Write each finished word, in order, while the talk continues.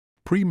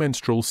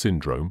Premenstrual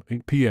Syndrome,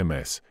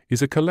 PMS,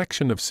 is a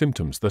collection of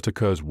symptoms that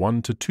occurs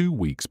 1 to 2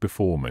 weeks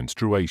before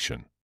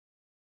menstruation.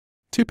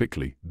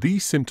 Typically,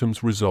 these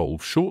symptoms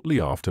resolve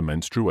shortly after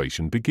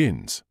menstruation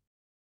begins.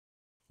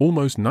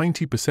 Almost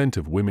 90%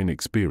 of women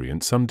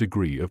experience some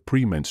degree of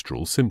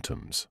premenstrual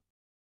symptoms.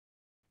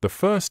 The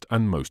first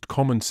and most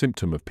common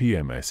symptom of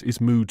PMS is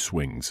mood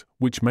swings,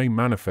 which may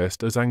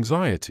manifest as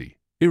anxiety,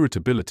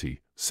 irritability,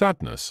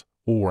 sadness,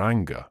 or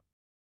anger.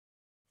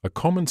 A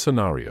common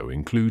scenario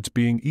includes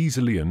being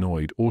easily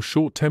annoyed or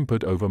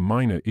short-tempered over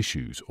minor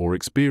issues or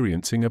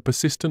experiencing a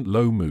persistent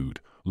low mood,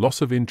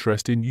 loss of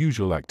interest in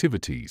usual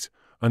activities,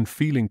 and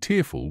feeling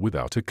tearful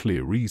without a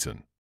clear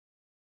reason.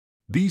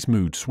 These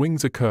mood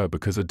swings occur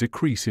because a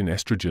decrease in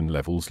estrogen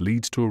levels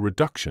leads to a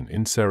reduction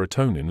in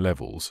serotonin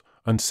levels,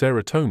 and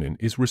serotonin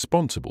is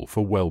responsible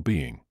for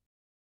well-being.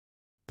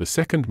 The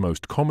second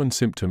most common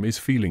symptom is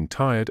feeling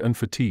tired and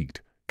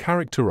fatigued,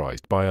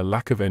 characterized by a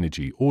lack of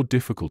energy or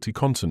difficulty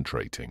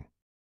concentrating.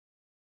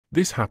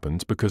 This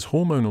happens because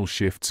hormonal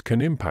shifts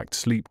can impact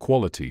sleep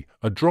quality.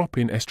 A drop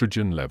in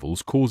estrogen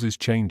levels causes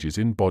changes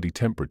in body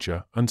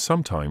temperature and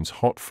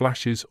sometimes hot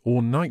flashes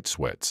or night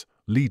sweats,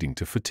 leading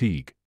to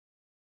fatigue.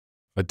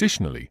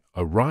 Additionally,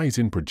 a rise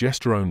in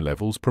progesterone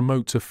levels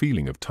promotes a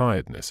feeling of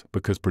tiredness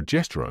because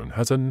progesterone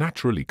has a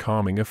naturally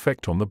calming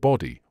effect on the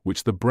body,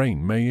 which the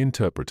brain may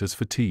interpret as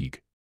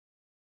fatigue.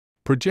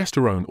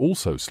 Progesterone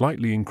also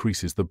slightly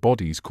increases the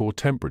body's core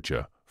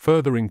temperature,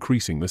 further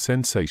increasing the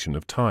sensation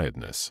of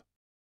tiredness.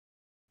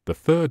 The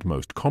third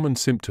most common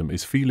symptom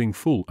is feeling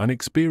full and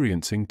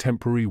experiencing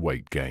temporary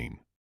weight gain.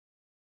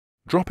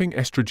 Dropping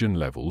estrogen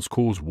levels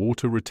cause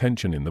water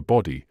retention in the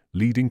body,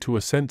 leading to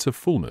a sense of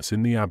fullness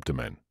in the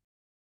abdomen.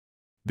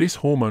 This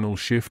hormonal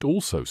shift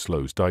also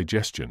slows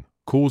digestion,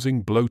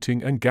 causing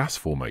bloating and gas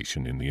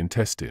formation in the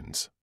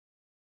intestines.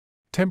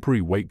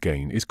 Temporary weight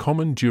gain is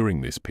common during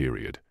this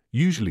period,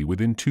 usually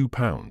within 2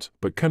 pounds,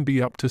 but can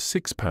be up to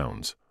 6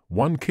 pounds,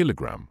 1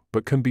 kilogram,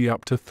 but can be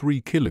up to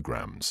 3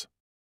 kilograms.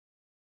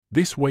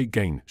 This weight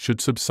gain should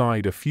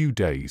subside a few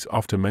days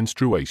after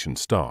menstruation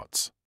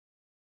starts.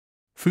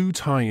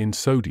 Foods high in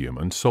sodium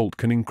and salt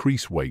can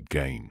increase weight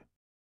gain.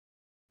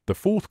 The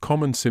fourth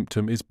common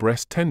symptom is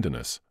breast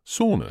tenderness,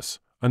 soreness,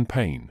 and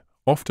pain,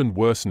 often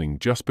worsening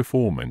just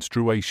before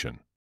menstruation.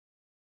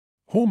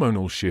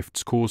 Hormonal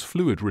shifts cause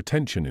fluid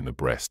retention in the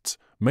breasts,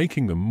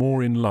 making them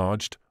more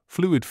enlarged,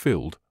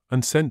 fluid-filled,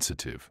 and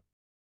sensitive.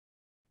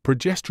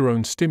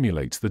 Progesterone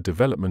stimulates the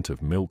development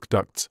of milk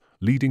ducts,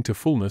 leading to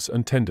fullness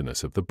and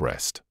tenderness of the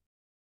breast.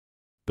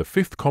 The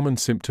fifth common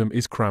symptom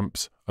is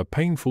cramps, a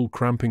painful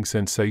cramping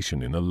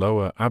sensation in the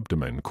lower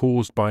abdomen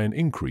caused by an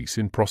increase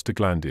in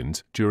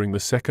prostaglandins during the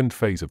second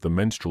phase of the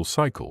menstrual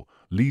cycle,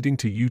 leading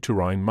to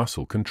uterine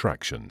muscle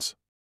contractions.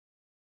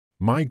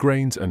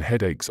 Migraines and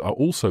headaches are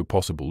also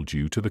possible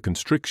due to the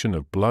constriction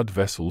of blood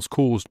vessels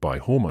caused by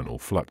hormonal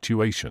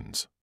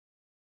fluctuations.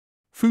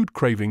 Food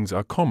cravings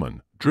are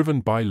common,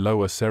 driven by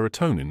lower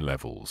serotonin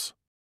levels.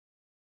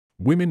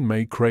 Women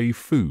may crave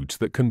foods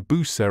that can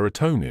boost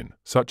serotonin,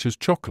 such as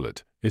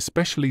chocolate,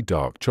 especially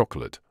dark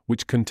chocolate,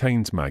 which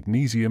contains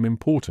magnesium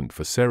important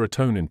for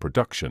serotonin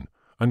production,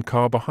 and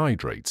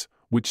carbohydrates,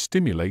 which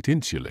stimulate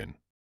insulin.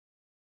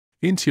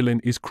 Insulin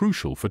is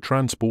crucial for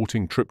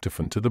transporting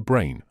tryptophan to the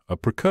brain, a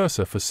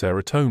precursor for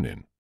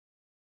serotonin.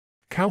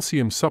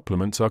 Calcium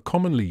supplements are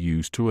commonly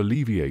used to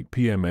alleviate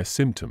PMS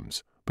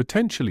symptoms,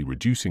 potentially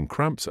reducing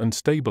cramps and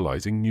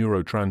stabilizing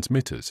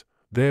neurotransmitters,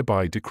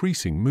 thereby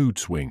decreasing mood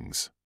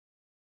swings.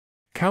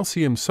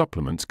 Calcium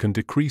supplements can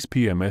decrease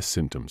PMS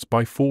symptoms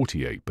by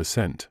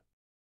 48%.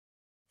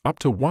 Up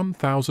to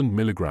 1,000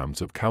 milligrams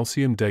of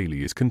calcium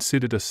daily is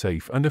considered a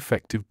safe and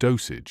effective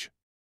dosage.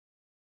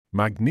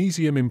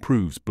 Magnesium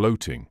improves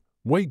bloating,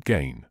 weight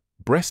gain,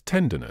 breast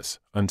tenderness,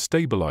 and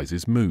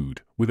stabilizes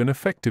mood, with an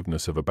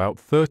effectiveness of about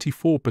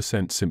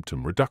 34%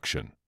 symptom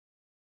reduction.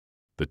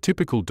 The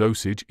typical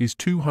dosage is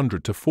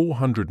 200 to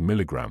 400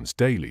 milligrams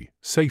daily,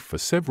 safe for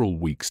several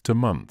weeks to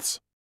months.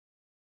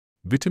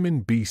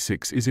 Vitamin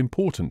B6 is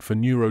important for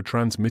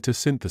neurotransmitter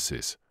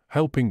synthesis,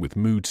 helping with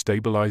mood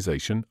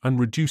stabilization and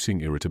reducing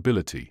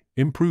irritability,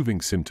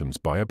 improving symptoms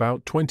by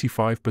about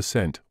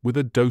 25% with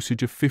a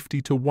dosage of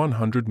 50 to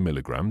 100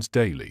 milligrams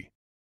daily.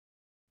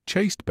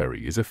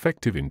 Chasteberry is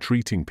effective in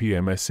treating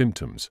PMS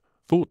symptoms,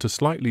 thought to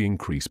slightly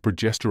increase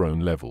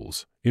progesterone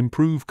levels,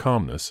 improve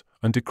calmness,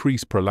 and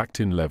decrease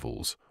prolactin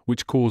levels,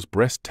 which cause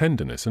breast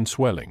tenderness and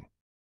swelling.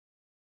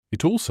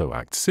 It also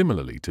acts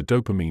similarly to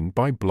dopamine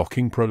by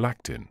blocking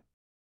prolactin.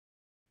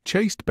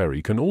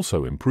 Chasteberry can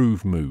also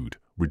improve mood,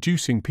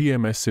 reducing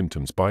PMS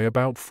symptoms by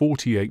about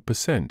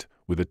 48%,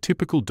 with a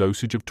typical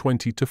dosage of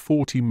 20 to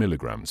 40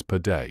 milligrams per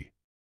day.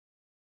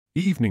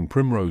 Evening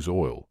primrose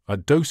oil,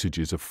 at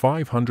dosages of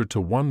 500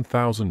 to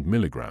 1,000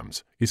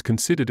 milligrams, is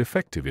considered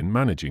effective in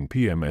managing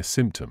PMS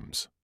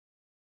symptoms.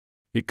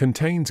 It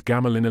contains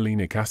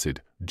gamma-linolenic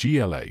acid,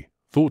 GLA,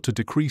 thought to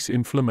decrease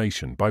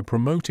inflammation by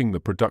promoting the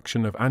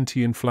production of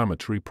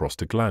anti-inflammatory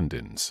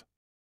prostaglandins.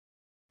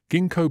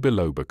 Ginkgo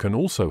biloba can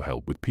also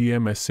help with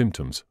PMS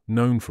symptoms,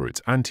 known for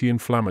its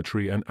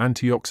anti-inflammatory and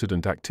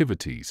antioxidant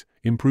activities,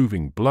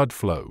 improving blood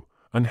flow,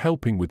 and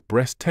helping with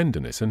breast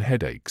tenderness and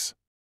headaches.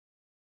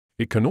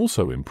 It can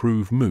also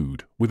improve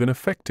mood, with an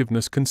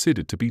effectiveness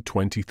considered to be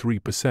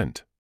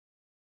 23%.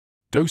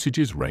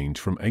 Dosages range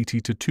from 80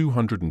 to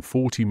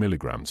 240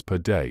 mg per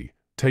day,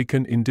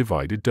 taken in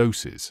divided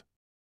doses.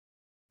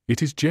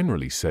 It is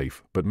generally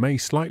safe but may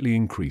slightly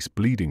increase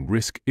bleeding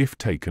risk if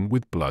taken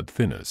with blood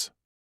thinners.